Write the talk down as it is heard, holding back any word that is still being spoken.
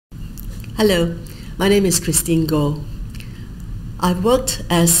Hello, my name is Christine Goh. I've worked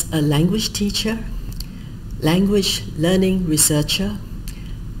as a language teacher, language learning researcher,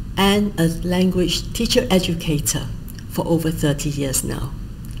 and a language teacher educator for over 30 years now.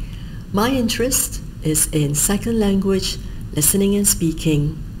 My interest is in second language, listening and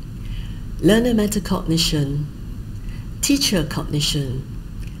speaking, learner metacognition, teacher cognition,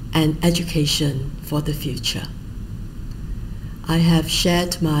 and education for the future. I have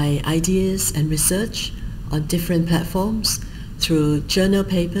shared my ideas and research on different platforms through journal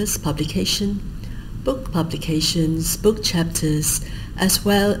papers, publication, book publications, book chapters, as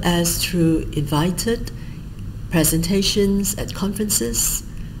well as through invited presentations at conferences,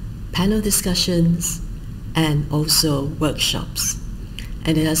 panel discussions, and also workshops.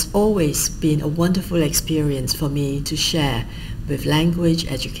 And it has always been a wonderful experience for me to share with language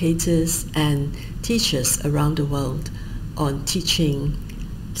educators and teachers around the world on teaching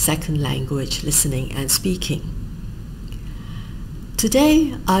second language listening and speaking.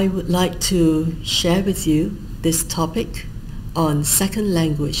 Today I would like to share with you this topic on second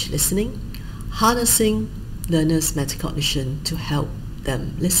language listening, harnessing learners' metacognition to help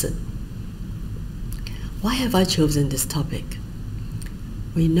them listen. Why have I chosen this topic?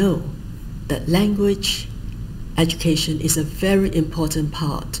 We know that language education is a very important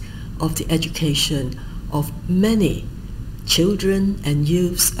part of the education of many children and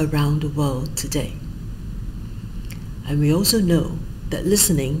youths around the world today. And we also know that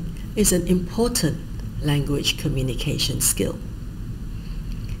listening is an important language communication skill.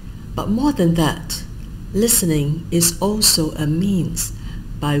 But more than that, listening is also a means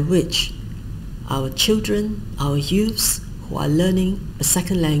by which our children, our youths who are learning a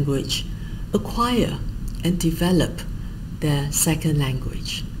second language acquire and develop their second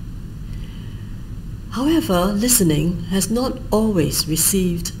language. However, listening has not always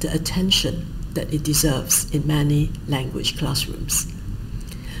received the attention that it deserves in many language classrooms.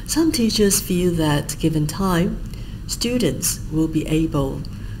 Some teachers feel that given time, students will be able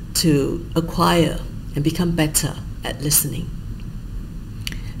to acquire and become better at listening.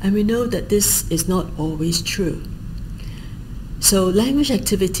 And we know that this is not always true. So language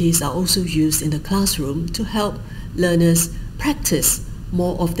activities are also used in the classroom to help learners practice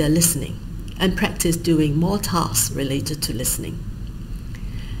more of their listening and practice doing more tasks related to listening.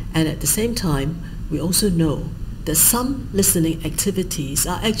 And at the same time, we also know that some listening activities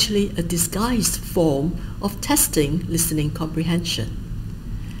are actually a disguised form of testing listening comprehension.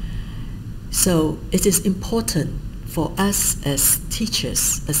 So it is important for us as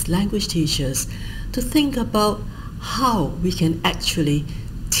teachers, as language teachers, to think about how we can actually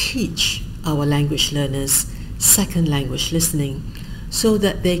teach our language learners second language listening so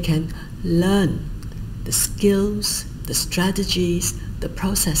that they can learn the skills, the strategies, the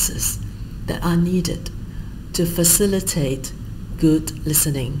processes that are needed to facilitate good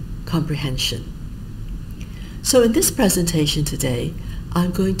listening comprehension. So in this presentation today, I'm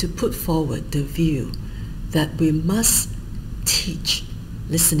going to put forward the view that we must teach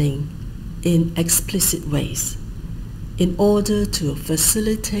listening in explicit ways in order to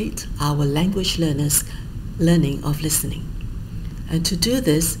facilitate our language learners' learning of listening. And to do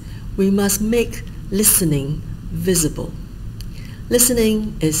this, we must make listening visible.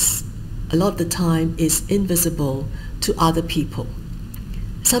 Listening is, a lot of the time, is invisible to other people.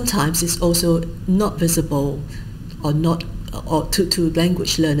 Sometimes it's also not visible or to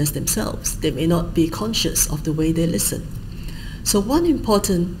language learners themselves. They may not be conscious of the way they listen. So one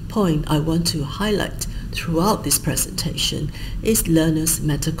important point I want to highlight throughout this presentation is learners'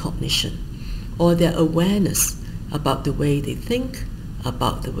 metacognition, or their awareness about the way they think,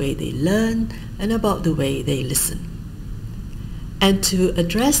 about the way they learn, and about the way they listen. And to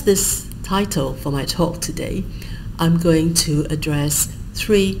address this title for my talk today, I'm going to address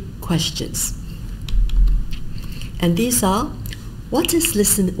 3 questions. And these are, why is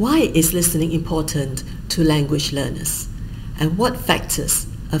listening important to language learners? And what factors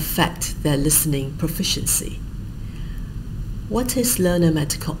affect their listening proficiency? What is learner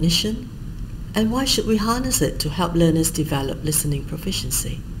metacognition? And why should we harness it to help learners develop listening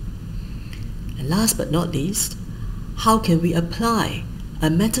proficiency? And last but not least, how can we apply a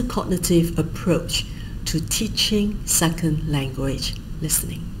metacognitive approach to teaching second language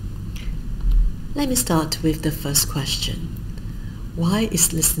listening? Let me start with the first question. Why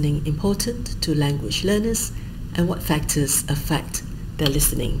is listening important to language learners, and what factors affect their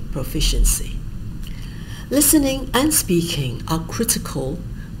listening proficiency? Listening and speaking are critical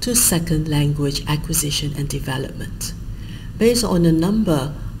to second language acquisition and development. Based on a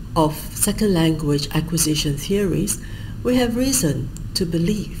number of second language acquisition theories, we have reason to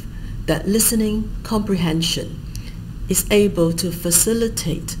believe that listening comprehension is able to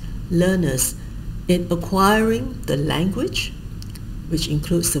facilitate learners in acquiring the language, which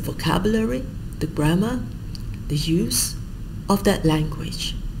includes the vocabulary, the grammar, the use of that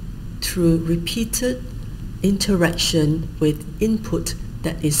language through repeated interaction with input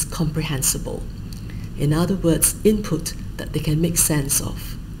that is comprehensible. In other words, input that they can make sense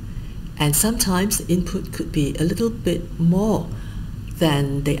of. And sometimes the input could be a little bit more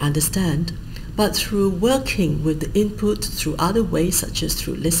than they understand, but through working with the input through other ways, such as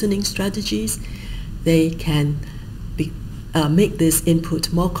through listening strategies, they can make this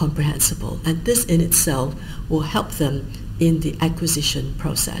input more comprehensible, and this in itself will help them in the acquisition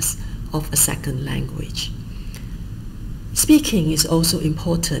process of a second language. Speaking is also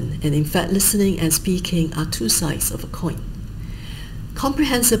important, and in fact listening and speaking are two sides of a coin.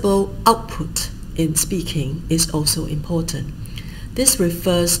 Comprehensible output in speaking is also important. This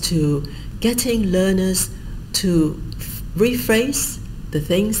refers to getting learners to rephrase the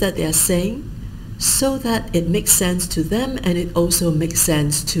things that they are saying so that it makes sense to them and it also makes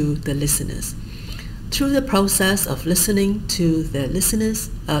sense to the listeners. Through the process of listening to their listeners,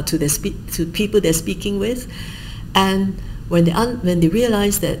 to people they're speaking with, and when they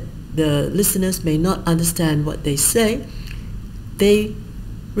realize that the listeners may not understand what they say, they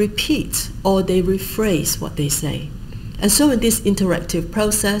repeat or they rephrase what they say. And so in this interactive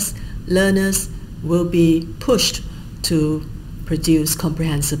process, learners will be pushed to produce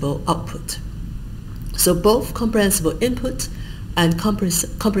comprehensible output. So both comprehensible input and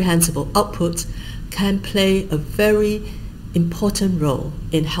comprehensible output can play a very important role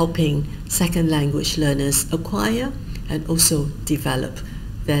in helping second language learners acquire and also develop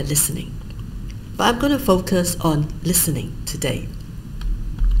their listening. But I'm going to focus on listening today.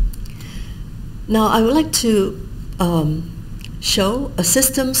 Now I would like to show a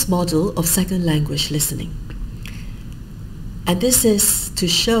systems model of second language listening. And this is to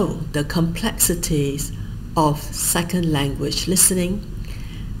show the complexities of second language listening,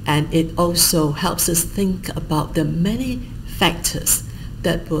 and it also helps us think about the many factors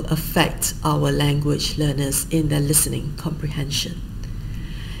that will affect our language learners in their listening comprehension.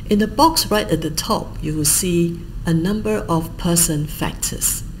 In the box right at the top, you will see a number of person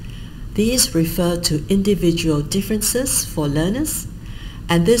factors. These refer to individual differences for learners,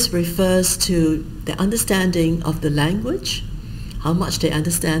 and this refers to the understanding of the language, how much they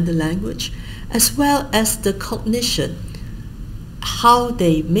understand the language, as well as the cognition, how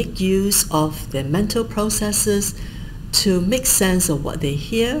they make use of their mental processes to make sense of what they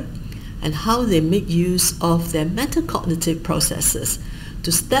hear, and how they make use of their metacognitive processes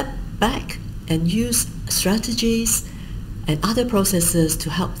to step back and use strategies and other processes to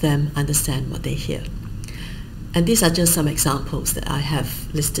help them understand what they hear. And these are just some examples that I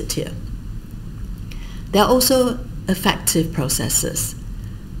have listed here. There are also affective processes,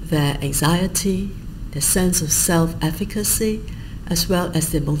 their anxiety, their sense of self-efficacy, as well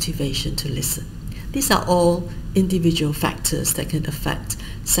as their motivation to listen. These are all individual factors that can affect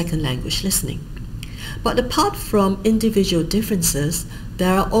second language listening. But apart from individual differences,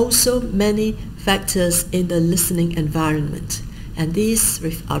 there are also many factors in the listening environment, and these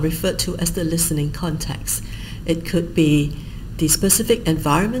are referred to as the listening context. It could be the specific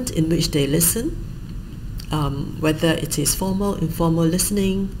environment in which they listen, whether it is formal, informal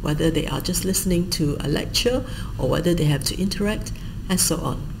listening, whether they are just listening to a lecture, or whether they have to interact, and so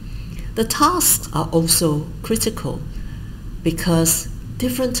on. The tasks are also critical because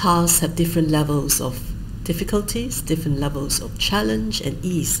different tasks have different levels of difficulties, different levels of challenge and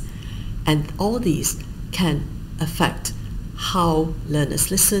ease, and all these can affect how learners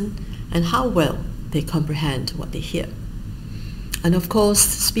listen and how well they comprehend what they hear. And of course,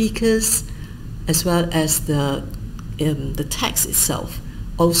 speakers as well as the text itself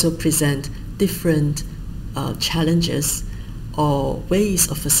also present different challenges or ways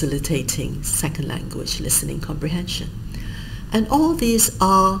of facilitating second language listening comprehension. And all these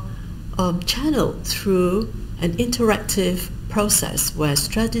are channeled through an interactive process where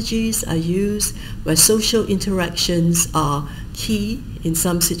strategies are used, where social interactions are key in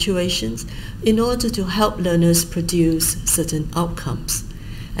some situations in order to help learners produce certain outcomes.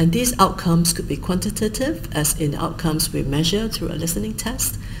 And these outcomes could be quantitative, as in outcomes we measure through a listening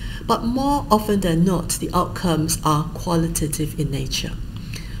test, but more often than not, the outcomes are qualitative in nature.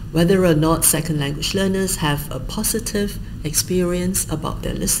 Whether or not second language learners have a positive experience about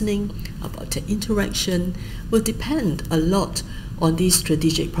their listening, about their interaction, will depend a lot on these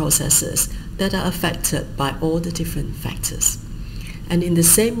strategic processes that are affected by all the different factors. And in the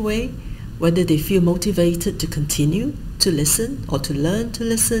same way, whether they feel motivated to continue to listen or to learn to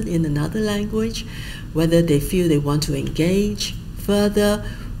listen in another language, whether they feel they want to engage further,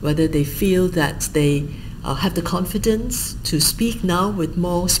 whether they feel that they have the confidence to speak now with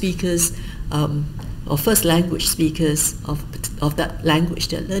more speakers or first language speakers of that language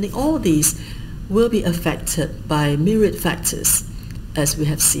they're learning. All these will be affected by myriad factors, as we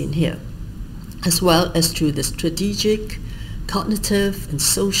have seen here, as well as through the strategic, cognitive and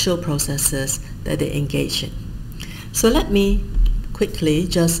social processes that they engage in. So let me quickly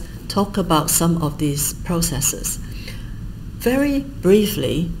just talk about some of these processes. Very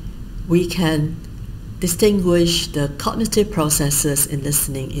briefly, we can distinguish the cognitive processes in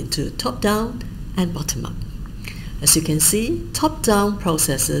listening into top-down and bottom-up. As you can see, top-down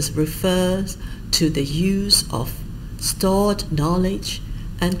processes refers to the use of stored knowledge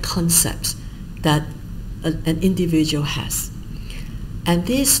and concepts that an individual has. And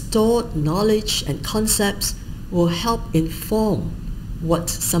these stored knowledge and concepts will help inform what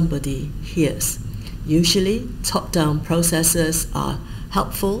somebody hears. Usually, top-down processes are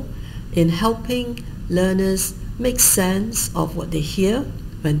helpful in helping learners make sense of what they hear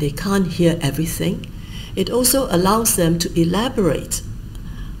when they can't hear everything. It also allows them to elaborate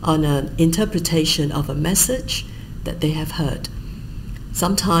on an interpretation of a message that they have heard.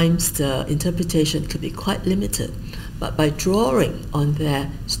 Sometimes the interpretation could be quite limited, but by drawing on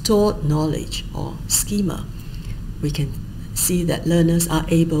their stored knowledge or schema, we can see that learners are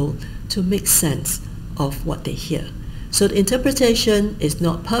able to make sense of what they hear. So the interpretation is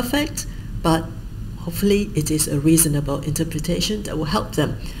not perfect, but hopefully it is a reasonable interpretation that will help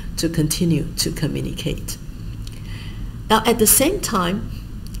them to continue to communicate. Now, at the same time,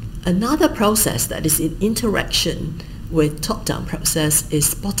 another process that is in interaction with top-down process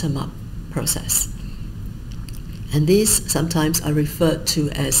is bottom-up process. And these sometimes are referred to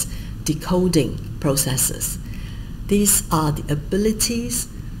as decoding processes. These are the abilities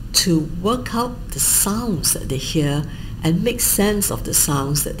to work out the sounds that they hear and make sense of the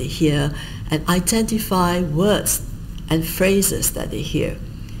sounds that they hear and identify words and phrases that they hear.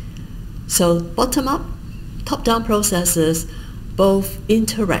 So bottom-up, top-down processes both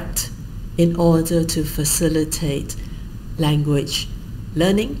interact in order to facilitate language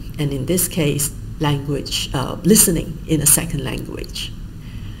learning, and in this case, language listening in a second language.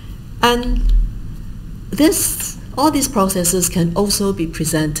 And all these processes can also be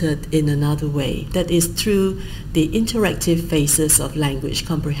presented in another way, that is through the interactive phases of language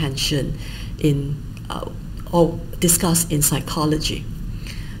comprehension or discussed in psychology.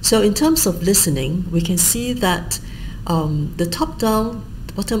 So in terms of listening, we can see that the top-down,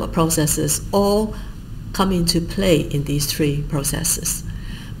 bottom-up processes all come into play in these three processes.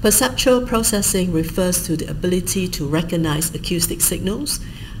 Perceptual processing refers to the ability to recognize acoustic signals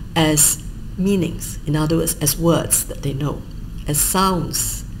as meanings, in other words, as words that they know, as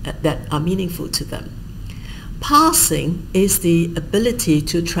sounds that are meaningful to them. Parsing is the ability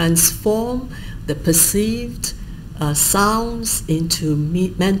to transform the perceived sounds into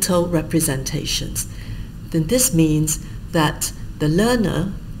mental representations. Then this means that the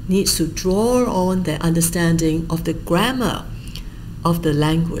learner needs to draw on their understanding of the grammar of the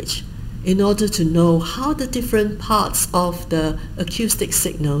language in order to know how the different parts of the acoustic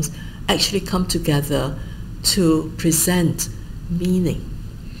signals actually come together to present meaning.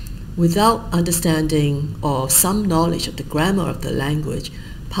 Without understanding or some knowledge of the grammar of the language,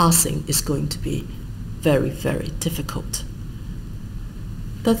 parsing is going to be very, very difficult.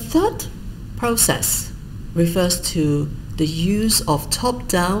 The third process refers to the use of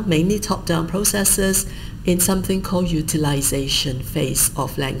top-down, mainly top-down processes in something called utilization phase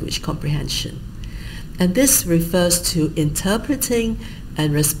of language comprehension. And this refers to interpreting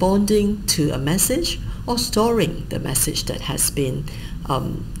and responding to a message or storing the message that has been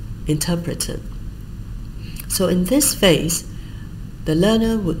interpreted. So in this phase, the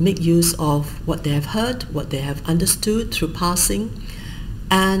learner would make use of what they have heard, what they have understood through parsing,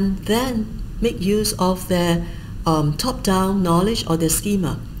 and then make use of their top-down knowledge or their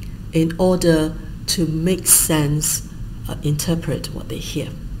schema in order to make sense, interpret what they hear.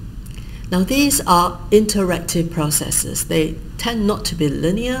 Now these are interactive processes. They tend not to be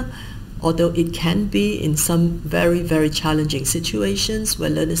linear, although it can be in some very, very challenging situations where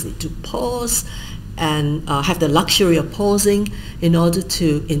learners need to pause and have the luxury of pausing in order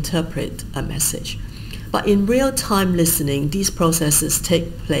to interpret a message. But in real-time listening, these processes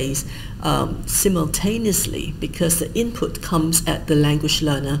take place simultaneously because the input comes at the language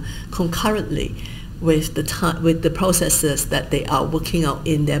learner concurrently with the processes that they are working out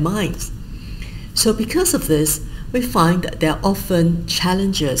in their minds. So because of this, we find that there are often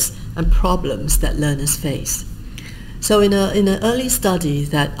challenges and problems that learners face. So in an early study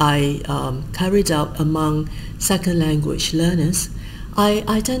that I carried out among second language learners, I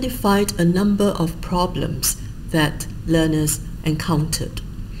identified a number of problems that learners encountered.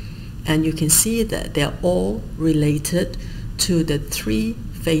 And you can see that they're all related to the three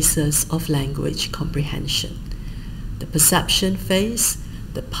phases of language comprehension: the perception phase,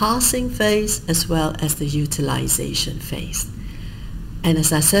 the parsing phase, as well as the utilization phase. And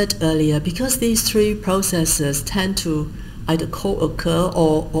as I said earlier, because these three processes tend to either co-occur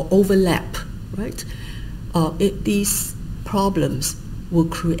or overlap, right? These problems will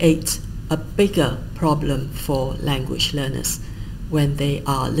create a bigger problem for language learners when they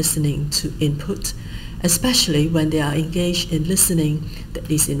are listening to input, especially when they are engaged in listening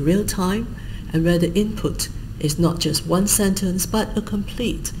that is in real time, and where the input is not just one sentence but a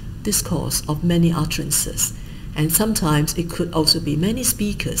complete discourse of many utterances. And sometimes it could also be many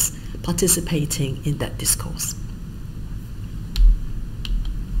speakers participating in that discourse.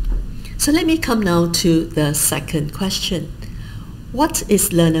 So let me come now to the second question. What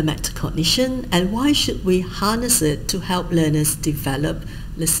is learner metacognition, and why should we harness it to help learners develop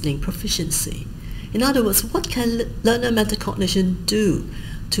listening proficiency? In other words, what can learner metacognition do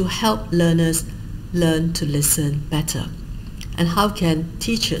to help learners learn to listen better? And how can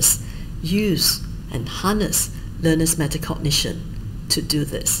teachers use and harness learners' metacognition to do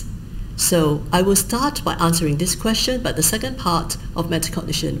this? So I will start by answering this question, but the second part of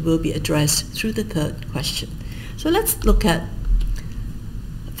metacognition will be addressed through the third question. So let's look at,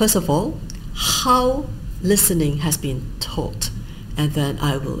 first of all, how listening has been taught, and then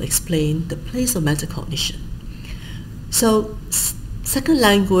I will explain the place of metacognition. So second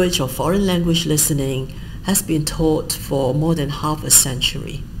language or foreign language listening has been taught for more than half a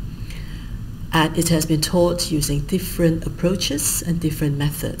century. And it has been taught using different approaches and different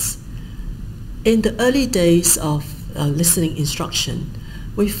methods. In the early days of listening instruction,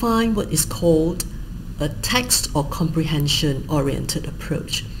 we find what is called a text or comprehension-oriented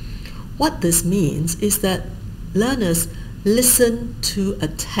approach. What this means is that learners listen to a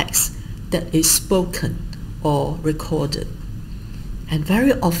text that is spoken or recorded. And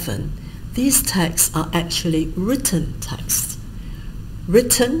very often, these texts are actually written texts.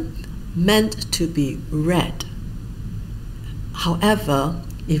 Written meant to be read. However,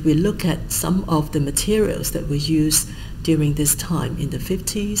 if we look at some of the materials that were used during this time in the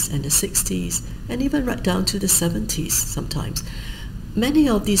 50s and the 60s, and even right down to the 70s sometimes, many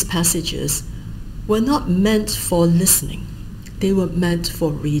of these passages were not meant for listening. They were meant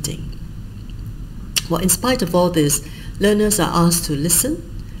for reading. Well, in spite of all this, learners are asked to listen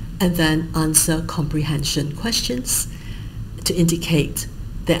and then answer comprehension questions to indicate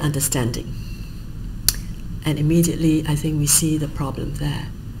their understanding. And immediately, I think we see the problem there.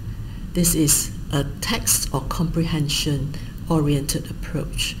 This is a text or comprehension-oriented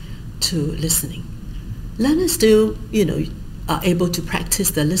approach to listening. Learners still, are able to practice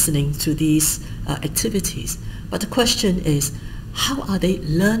their listening through these activities. But the question is, how are they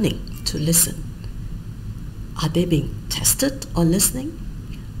learning to listen? Are they being tested on listening?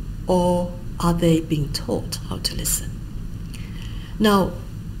 Or are they being taught how to listen? Now,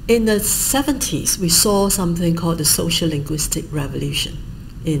 in the 70s, we saw something called the social linguistic revolution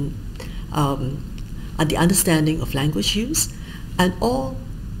in the understanding of language use, and all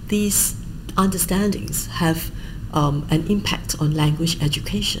these understandings have an impact on language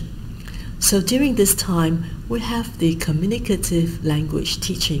education. So during this time, we have the communicative language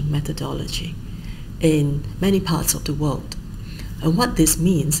teaching methodology in many parts of the world. And what this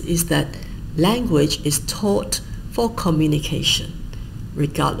means is that language is taught for communication.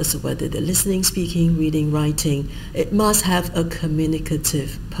 Regardless of whether they're listening, speaking, reading, writing, it must have a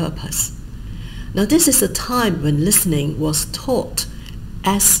communicative purpose. Now, this is a time when listening was taught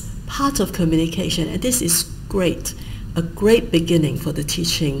as part of communication, and this is great, a great beginning for the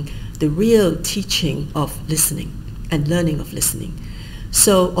teaching, the real teaching of listening and learning of listening.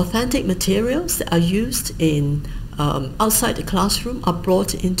 So authentic materials that are used in outside the classroom are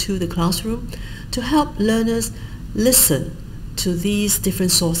brought into the classroom to help learners listen to these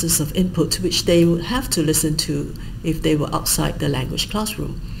different sources of input which they would have to listen to if they were outside the language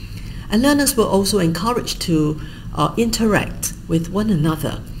classroom. And learners were also encouraged to interact with one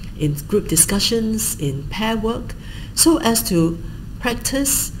another in group discussions, in pair work, so as to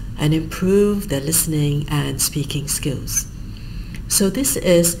practice and improve their listening and speaking skills. So this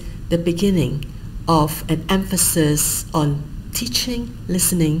is the beginning of an emphasis on teaching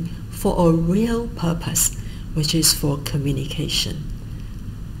listening for a real purpose, which is for communication.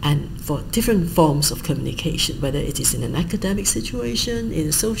 and for different forms of communication, whether it is in an academic situation, in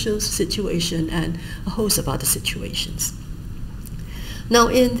a social situation, and a host of other situations. Now,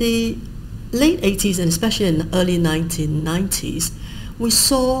 in the late 80s and especially in the early 1990s, we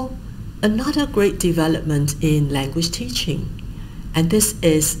saw another great development in language teaching. And this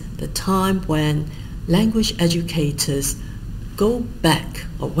is the time when language educators went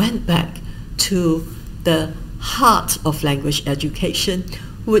back to the heart of language education,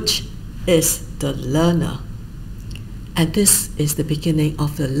 which is the learner. And this is the beginning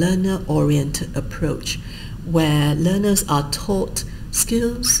of the learner-oriented approach, where learners are taught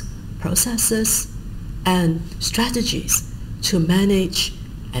skills, processes, and strategies to manage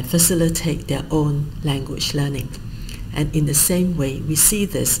and facilitate their own language learning. And in the same way, we see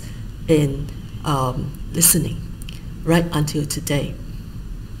this in listening right until today.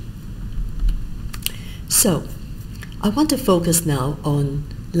 So, I want to focus now on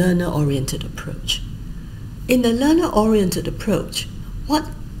learner-oriented approach. In the learner-oriented approach, what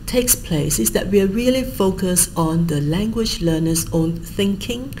takes place is that we are really focused on the language learner's own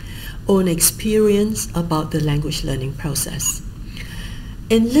thinking, own experience about the language learning process.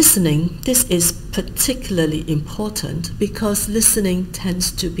 In listening, this is particularly important because listening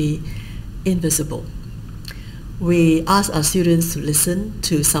tends to be invisible. We ask our students to listen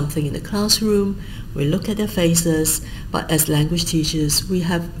to something in the classroom, we look at their faces, but as language teachers, we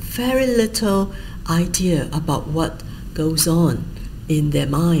have very little idea about what goes on in their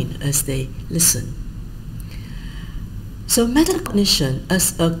mind as they listen. So metacognition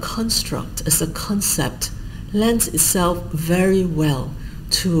as a construct, as a concept, lends itself very well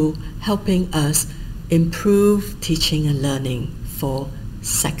to helping us improve teaching and learning for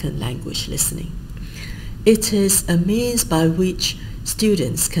second language listening. It is a means by which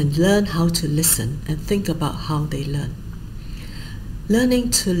students can learn how to listen and think about how they learn. Learning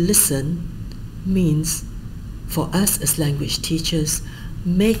to listen means, for us as language teachers,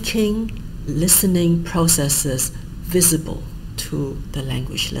 making listening processes visible to the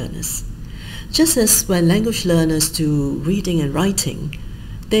language learners. Just as when language learners do reading and writing,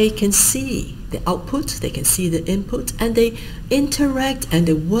 they can see the output, they can see the input, and they interact and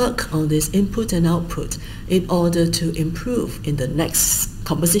they work on this input and output in order to improve in the next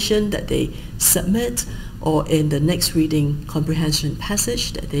composition that they submit or in the next reading comprehension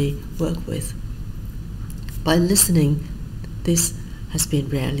passage that they work with. By listening, this has been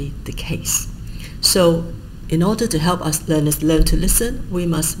rarely the case. So, in order to help us learners learn to listen, we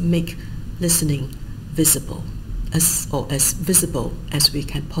must make listening visible, as visible as we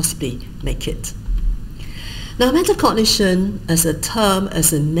can possibly make it. Now, metacognition as a term,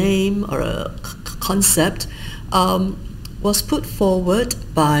 as a name or a concept, was put forward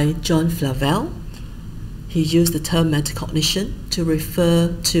by John Flavel. He used the term metacognition to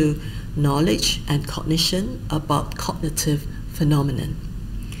refer to knowledge and cognition about cognitive phenomenon.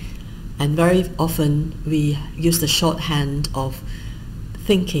 And very often we use the shorthand of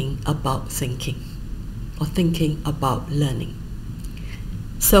thinking about thinking, or thinking about learning.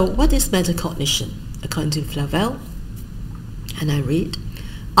 So what is metacognition? According to Flavel, and I read,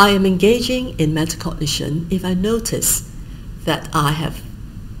 I am engaging in metacognition if I notice that I have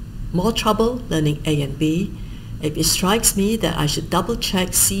more trouble learning A and B, if it strikes me that I should double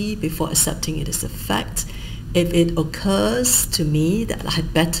check C before accepting it as a fact, if it occurs to me that I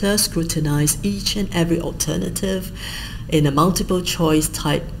had better scrutinize each and every alternative in a multiple choice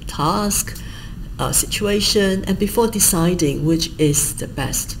type task, situation, and before deciding which is the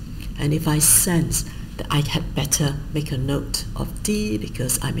best. And if I sense that I had better make a note of D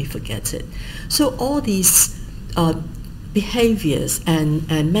because I may forget it. So all these behaviors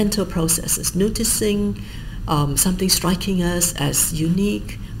and mental processes, noticing something striking us as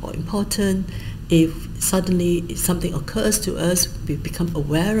unique or important, if suddenly something occurs to us, we become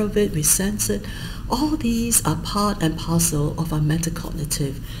aware of it, we sense it, all these are part and parcel of our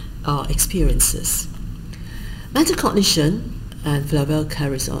metacognitive experiences. Metacognition, and Flavel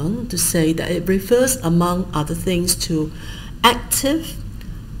carries on to say that it refers, among other things, to active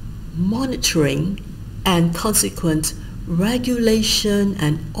monitoring and consequent regulation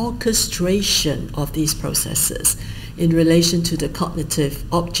and orchestration of these processes in relation to the cognitive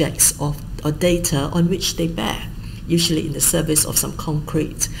objects or data on which they bear, usually in the service of some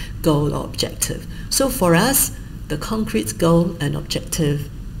concrete goal or objective. So for us, the concrete goal and objective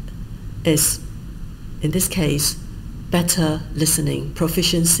is, in this case, better listening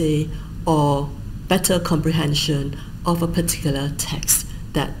proficiency or better comprehension of a particular text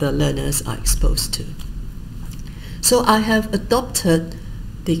that the learners are exposed to. So I have adopted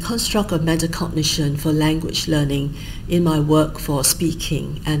the construct of metacognition for language learning in my work for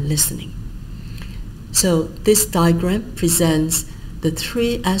speaking and listening. So this diagram presents the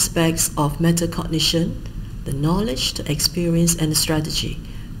three aspects of metacognition: the knowledge, the experience, and the strategy,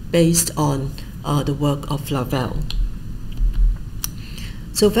 based on the work of Lavelle.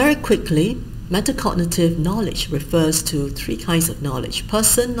 So very quickly, metacognitive knowledge refers to three kinds of knowledge: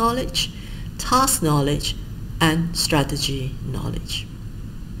 person knowledge, task knowledge, and strategy knowledge.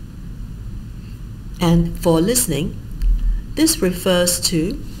 And for listening, this refers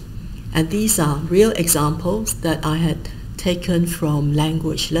to, and these are real examples that I had taken from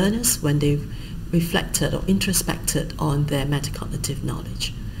language learners when they reflected or introspected on their metacognitive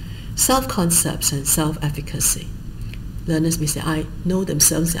knowledge: self-concepts and self-efficacy. Learners may say, I know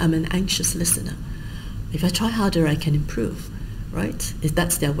themselves, I'm an anxious listener. If I try harder, I can improve, right?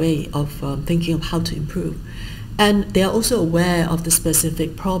 That's their way of thinking of how to improve. And they are also aware of the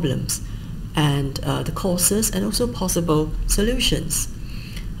specific problems and the causes and also possible solutions.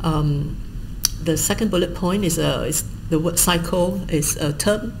 The second bullet point is the word cycle is a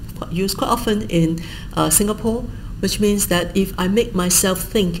term used quite often in Singapore, which means that if I make myself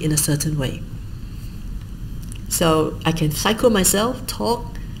think in a certain way, so I can cycle myself, talk,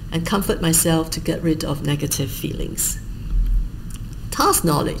 and comfort myself to get rid of negative feelings. Task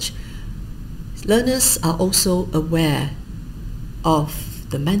knowledge. Learners are also aware of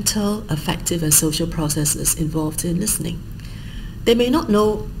the mental, affective, and social processes involved in listening. They may not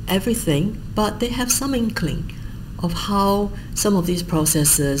know everything, but they have some inkling of how some of these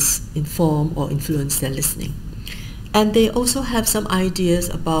processes inform or influence their listening. And they also have some ideas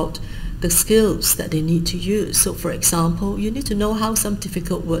about the skills that they need to use. So for example, you need to know how some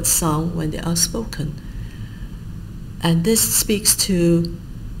difficult words sound when they are spoken. And this speaks to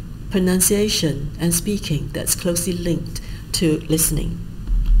pronunciation and speaking that's closely linked to listening.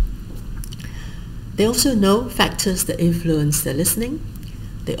 They also know factors that influence their listening.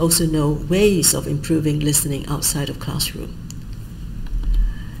 They also know ways of improving listening outside of classroom.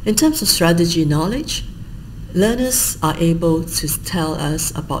 In terms of strategy knowledge, learners are able to tell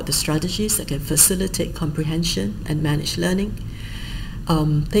us about the strategies that can facilitate comprehension and manage learning,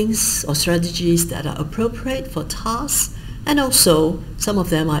 things or strategies that are appropriate for tasks, and also some of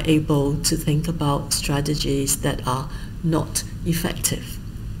them are able to think about strategies that are not effective.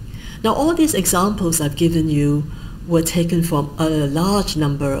 Now, all these examples I've given you were taken from a large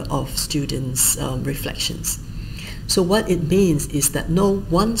number of students' reflections. So what it means is that no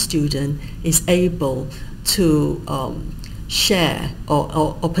one student is able to share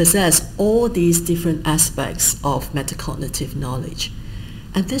or possess all these different aspects of metacognitive knowledge.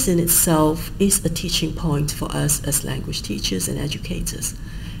 And this in itself is a teaching point for us as language teachers and educators.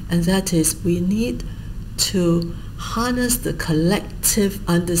 And that is, we need to harness the collective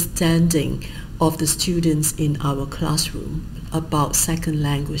understanding of the students in our classroom about second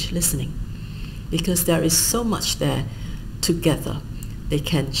language listening, because there is so much there together. They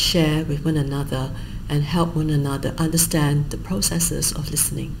can share with one another and help one another understand the processes of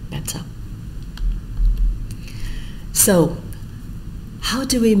listening better. So, how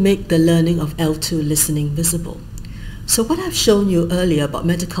do we make the learning of L2 listening visible? So what I've shown you earlier about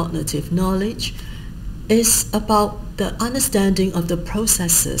metacognitive knowledge is about the understanding of the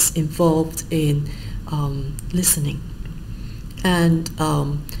processes involved in listening. And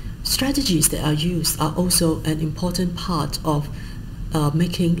strategies that are used are also an important part of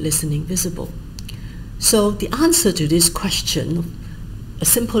making listening visible. So the answer to this question, a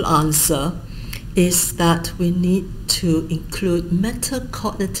simple answer, is that we need to include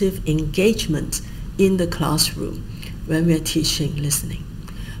metacognitive engagement in the classroom when we are teaching listening,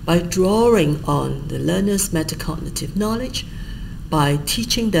 by drawing on the learner's metacognitive knowledge, by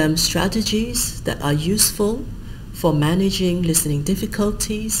teaching them strategies that are useful for managing listening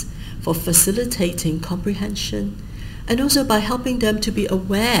difficulties, for facilitating comprehension, and also by helping them to be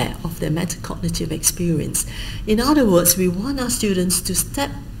aware of their metacognitive experience. In other words, we want our students to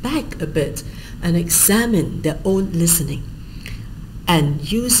step back a bit and examine their own listening.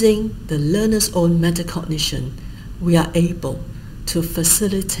 And using the learner's own metacognition, we are able to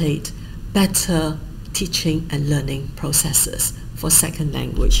facilitate better teaching and learning processes for second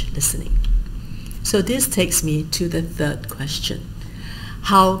language listening. So this takes me to the third question.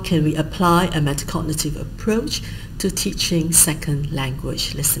 How can we apply a metacognitive approach to teaching second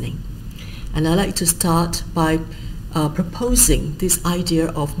language listening? And I'd like to start by proposing this idea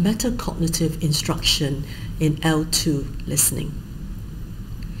of metacognitive instruction in L2 listening.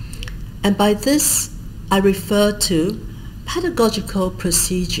 And by this, I refer to pedagogical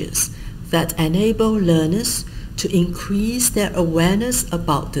procedures that enable learners to increase their awareness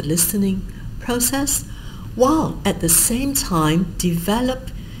about the listening process, while at the same time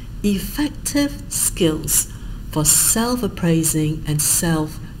develop effective skills for self-appraising and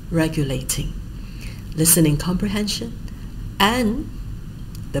self-regulating, listening comprehension, and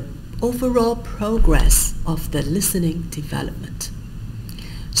the overall progress of the listening development.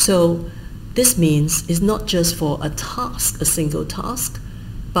 So this means it's not just for a task, a single task,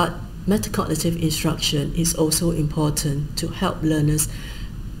 but metacognitive instruction is also important to help learners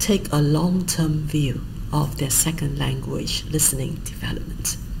take a long-term view of their second language listening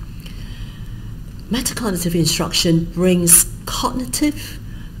development. Metacognitive instruction brings cognitive,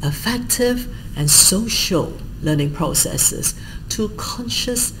 affective, and social learning processes to a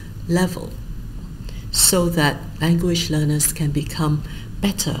conscious level so that language learners can become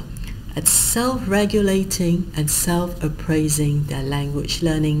better at self-regulating and self-appraising their language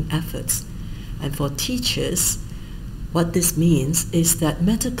learning efforts. And for teachers, what this means is that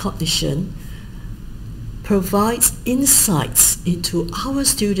metacognition provides insights into our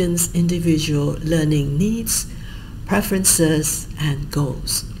students' individual learning needs, preferences, and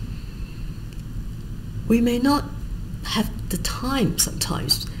goals. We may not have the time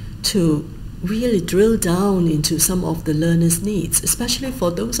sometimes to really drill down into some of the learners' needs, especially for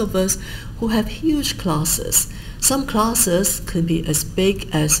those of us who have huge classes. Some classes can be as big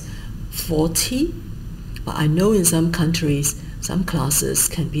as 40, but I know in some countries, some classes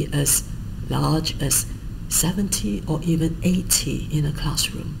can be as large as 70 or even 80 in a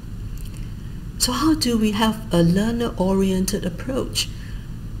classroom. So how do we have a learner-oriented approach?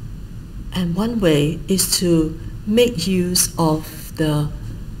 And one way is to make use of the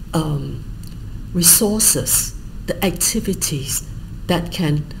resources, the activities that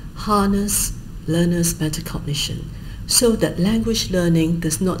can harness learners' metacognition, so that language learning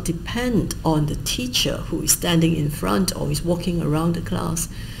does not depend on the teacher who is standing in front or is walking around the class,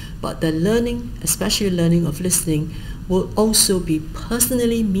 but the learning, especially learning of listening, will also be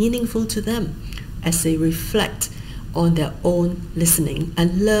personally meaningful to them as they reflect on their own listening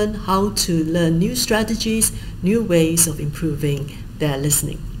and learn how to learn new strategies, new ways of improving their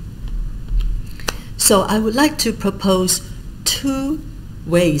listening. So I would like to propose two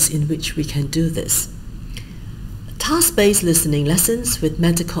ways in which we can do this. Task-based listening lessons with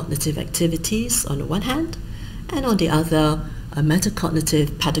metacognitive activities on the one hand, and on the other, a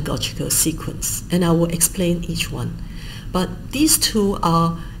metacognitive pedagogical sequence. And I will explain each one. But these two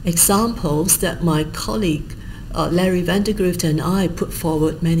are examples that my colleague Larry Vandergrift and I put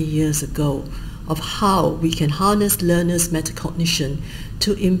forward many years ago of how we can harness learners' metacognition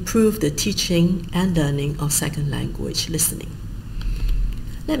to improve the teaching and learning of second language listening.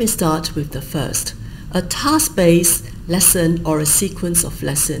 Let me start with the first, a task-based lesson or a sequence of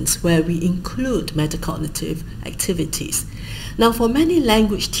lessons where we include metacognitive activities. Now, for many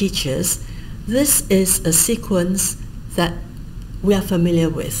language teachers, this is a sequence that we are familiar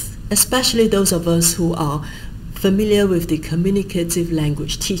with, especially those of us who are familiar with the communicative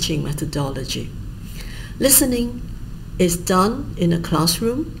language teaching methodology. Listening is done in a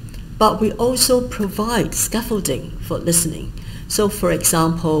classroom, but we also provide scaffolding for listening. So, for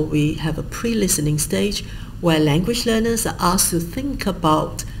example, we have a pre-listening stage where language learners are asked to think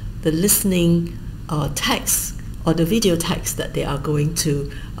about the listening text or the video text that they are going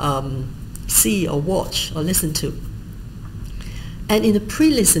to see or watch or listen to. And in the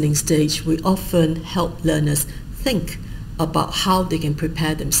pre-listening stage, we often help learners think about how they can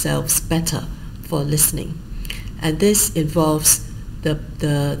prepare themselves better for listening. And this involves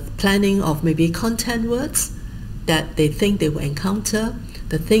the planning of maybe content words that they think they will encounter,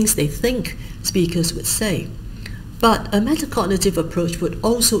 the things they think speakers would say. But a metacognitive approach would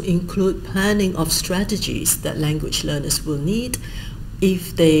also include planning of strategies that language learners will need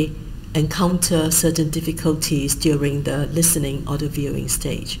if they encounter certain difficulties during the listening or the viewing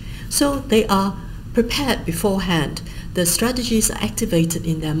stage. So they are prepared beforehand. The strategies are activated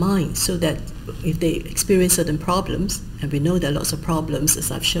in their mind so that if they experience certain problems, and we know there are lots of problems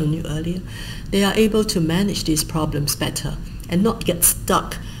as I've shown you earlier, they are able to manage these problems better and not get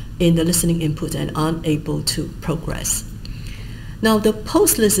stuck in the listening input and aren't able to progress. Now, the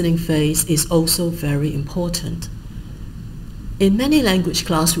post-listening phase is also very important. In many language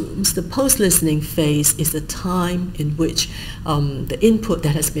classrooms, the post-listening phase is the time in which the input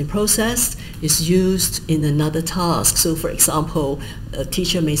that has been processed is used in another task. So, for example, a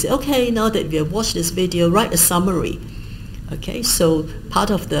teacher may say, okay, now that we have watched this video, write a summary. Okay, so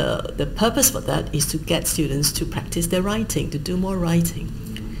part of the purpose for that is to get students to practice their writing, to do more writing.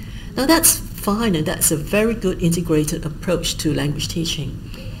 Now that's fine, and that's a very good integrated approach to language teaching.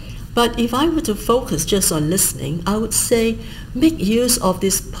 But if I were to focus just on listening, I would say make use of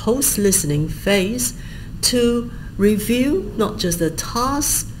this post-listening phase to review not just the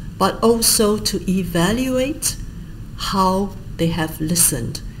task, but also to evaluate how they have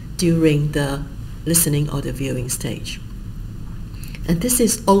listened during the listening or the viewing stage. And this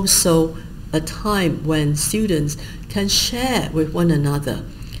is also a time when students can share with one another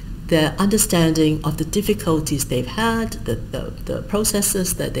their understanding of the difficulties they've had, the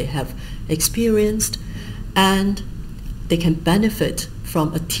processes that they have experienced, and they can benefit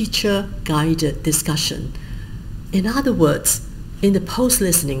from a teacher-guided discussion. In other words, in the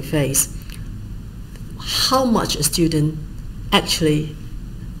post-listening phase, how much a student actually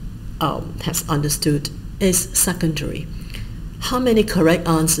has understood is secondary. How many correct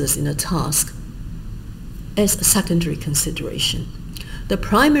answers in a task is a secondary consideration. The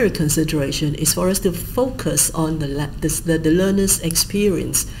primary consideration is for us to focus on the learner's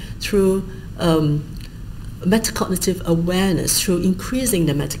experience through metacognitive awareness, through increasing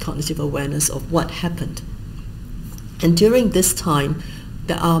the metacognitive awareness of what happened. And during this time,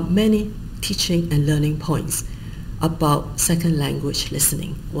 there are many teaching and learning points about second language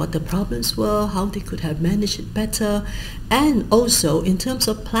listening, what the problems were, how they could have managed it better, and also in terms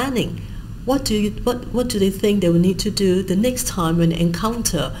of planning. What do they think they will need to do the next time when they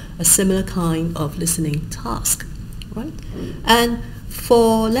encounter a similar kind of listening task, right? And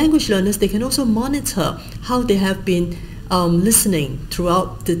for language learners, they can also monitor how they have been listening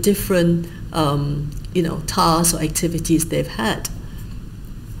throughout the different tasks or activities they've had.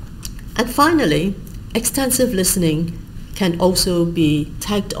 And finally, extensive listening can also be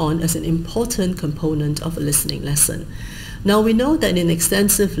tagged on as an important component of a listening lesson. Now we know that in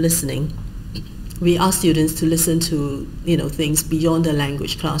extensive listening, we ask students to listen to things beyond the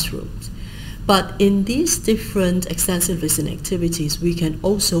language classrooms. But in these different extensive listening activities, we can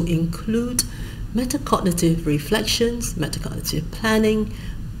also include metacognitive reflections, metacognitive planning,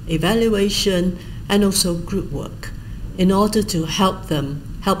 evaluation, and also group work in order to help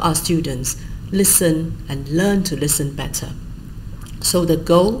our students listen and learn to listen better. So the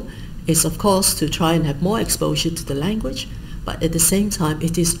goal is, of course, to try and have more exposure to the language, but at the same time,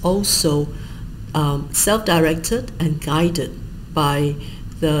 it is also self-directed and guided by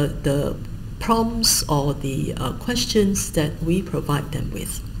the prompts or the questions that we provide them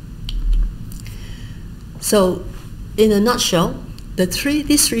with. So, in a nutshell,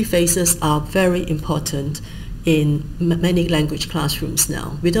 these three phases are very important in many language classrooms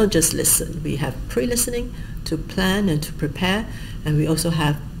now. We don't just listen. We have pre-listening to plan and to prepare, and we also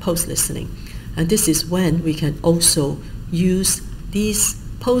have post-listening. And this is when we can also use these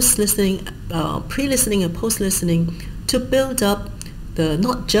post-listening, pre-listening and post-listening to build up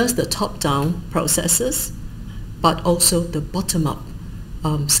not just the top-down processes, but also the bottom-up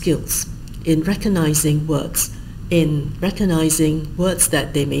skills in recognizing words, that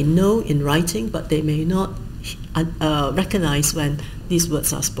they may know in writing, but they may not recognize when these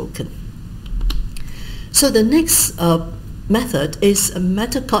words are spoken. So the next method is a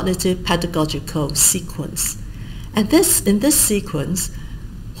metacognitive pedagogical sequence. And in this sequence,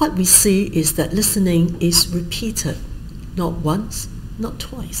 what we see is that listening is repeated, not once, not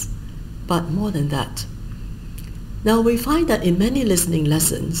twice, but more than that. Now we find that in many listening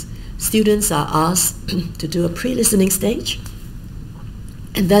lessons, students are asked to do a pre-listening stage,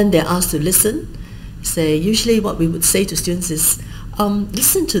 and then they're asked to listen. Usually what we would say to students is,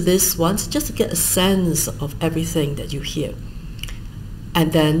 listen to this once just to get a sense of everything that you hear.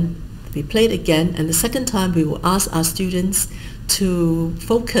 And then we play it again, and the second time we will ask our students to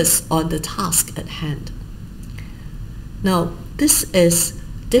focus on the task at hand. Now, this is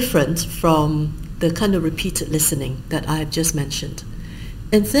different from the kind of repeated listening that I have just mentioned.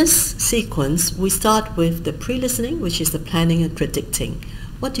 In this sequence, we start with the pre-listening, which is the planning and predicting.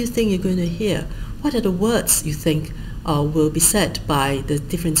 What do you think you're going to hear? What are the words you think will be said by the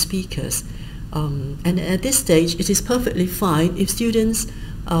different speakers? And at this stage, it is perfectly fine if students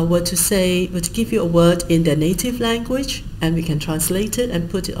were to give you a word in their native language, and we can translate it and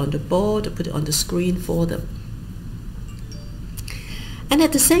put it on the board or put it on the screen for them. And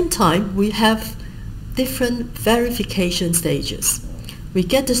at the same time, we have different verification stages. We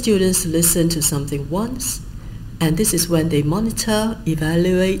get the students to listen to something once, and this is when they monitor,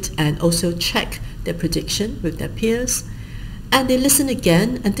 evaluate, and also check their prediction with their peers. And they listen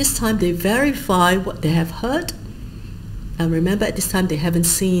again, and this time they verify what they have heard. And remember, at this time they haven't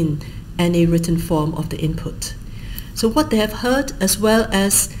seen any written form of the input. So what they have heard, as well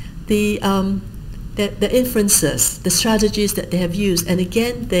as their the inferences, the strategies that they have used, and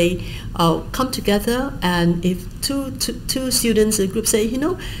again they come together. And if two students in a group say, you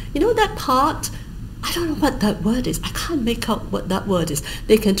know that part, I don't know what that word is, I can't make out what that word is,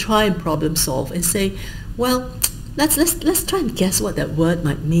 they can try and problem solve and say, well, let's try and guess what that word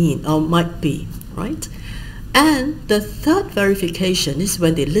might mean or might be, right? And the third verification is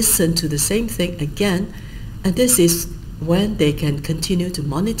when they listen to the same thing again, and this is when they can continue to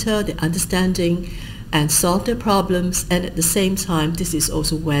monitor their understanding and solve their problems. And at the same time, this is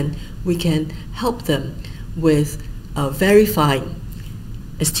also when we can help them with verifying.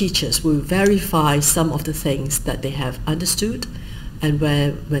 As teachers, we verify some of the things that they have understood, and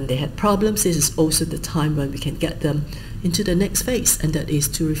when they had problems, this is also the time when we can get them into the next phase, and that is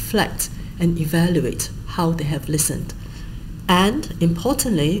to reflect and evaluate how they have listened. And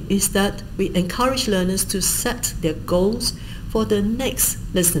importantly is that we encourage learners to set their goals for the next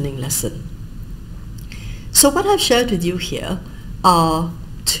listening lesson. So what I've shared with you here are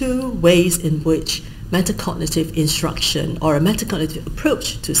two ways in which metacognitive instruction or a metacognitive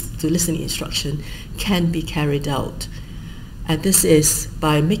approach to listening instruction can be carried out. And this is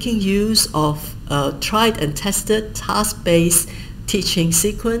by making use of a tried and tested task-based teaching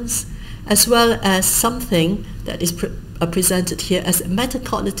sequence, as well as something that is presented here as a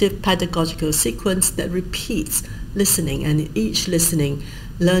metacognitive pedagogical sequence that repeats listening, and in each listening,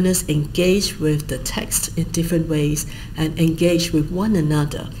 learners engage with the text in different ways and engage with one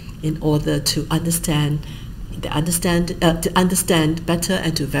another in order to understand better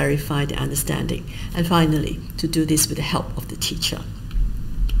and to verify the understanding, and finally to do this with the help of the teacher.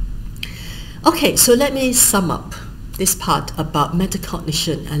 Okay, so let me sum up this part about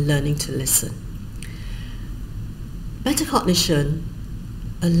metacognition and learning to listen. Metacognition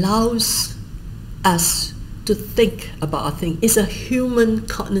allows us to think about a thing. It's a human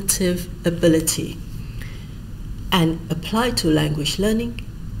cognitive ability, and applied to language learning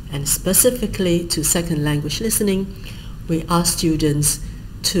and specifically to second language listening, we ask students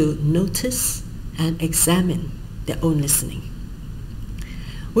to notice and examine their own listening.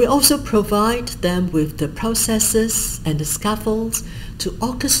 We also provide them with the processes and the scaffolds to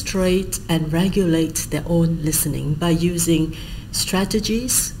orchestrate and regulate their own listening by using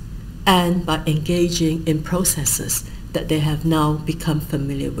strategies and by engaging in processes that they have now become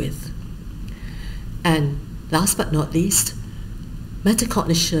familiar with. And last but not least,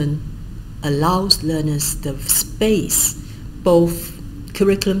 metacognition allows learners the space, both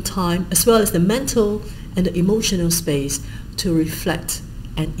curriculum time as well as the mental and the emotional space, to reflect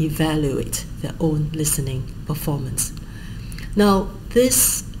and evaluate their own listening performance. Now,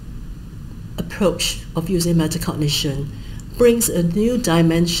 this approach of using metacognition brings a new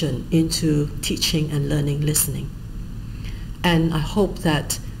dimension into teaching and learning listening. And I hope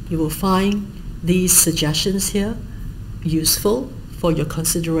that you will find these suggestions here useful for your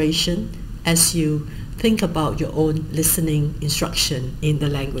consideration as you think about your own listening instruction in the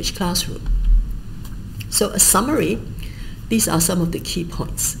language classroom. So a summary, these are some of the key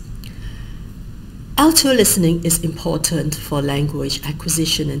points. L2 listening is important for language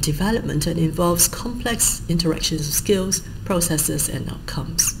acquisition and development and involves complex interactions of skills, processes, and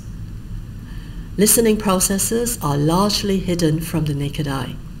outcomes. Listening processes are largely hidden from the naked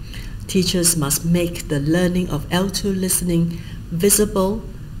eye. Teachers must make the learning of L2 listening visible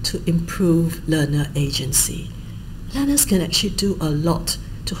to improve learner agency. Learners can actually do a lot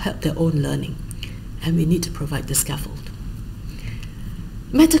to help their own learning, and we need to provide the scaffold.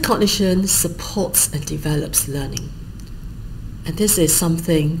 Metacognition supports and develops learning, and this is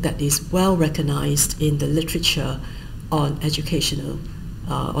something that is well recognized in the literature on education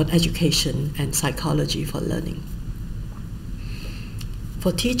and psychology for learning.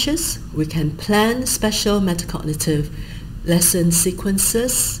 For teachers, we can plan special metacognitive lesson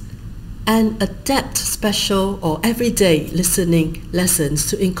sequences and adapt special or everyday listening lessons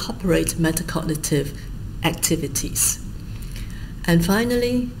to incorporate metacognitive activities. And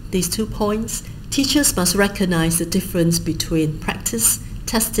finally, these 2 points, teachers must recognize the difference between practice,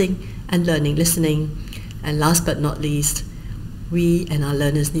 testing, and learning listening. And last but not least, we and our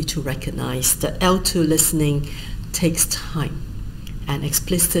learners need to recognize that L2 listening takes time, and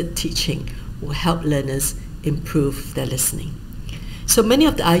explicit teaching will help learners improve their listening. So many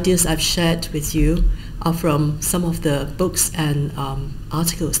of the ideas I've shared with you are from some of the books and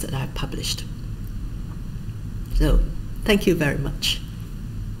articles that I've published. So, thank you very much.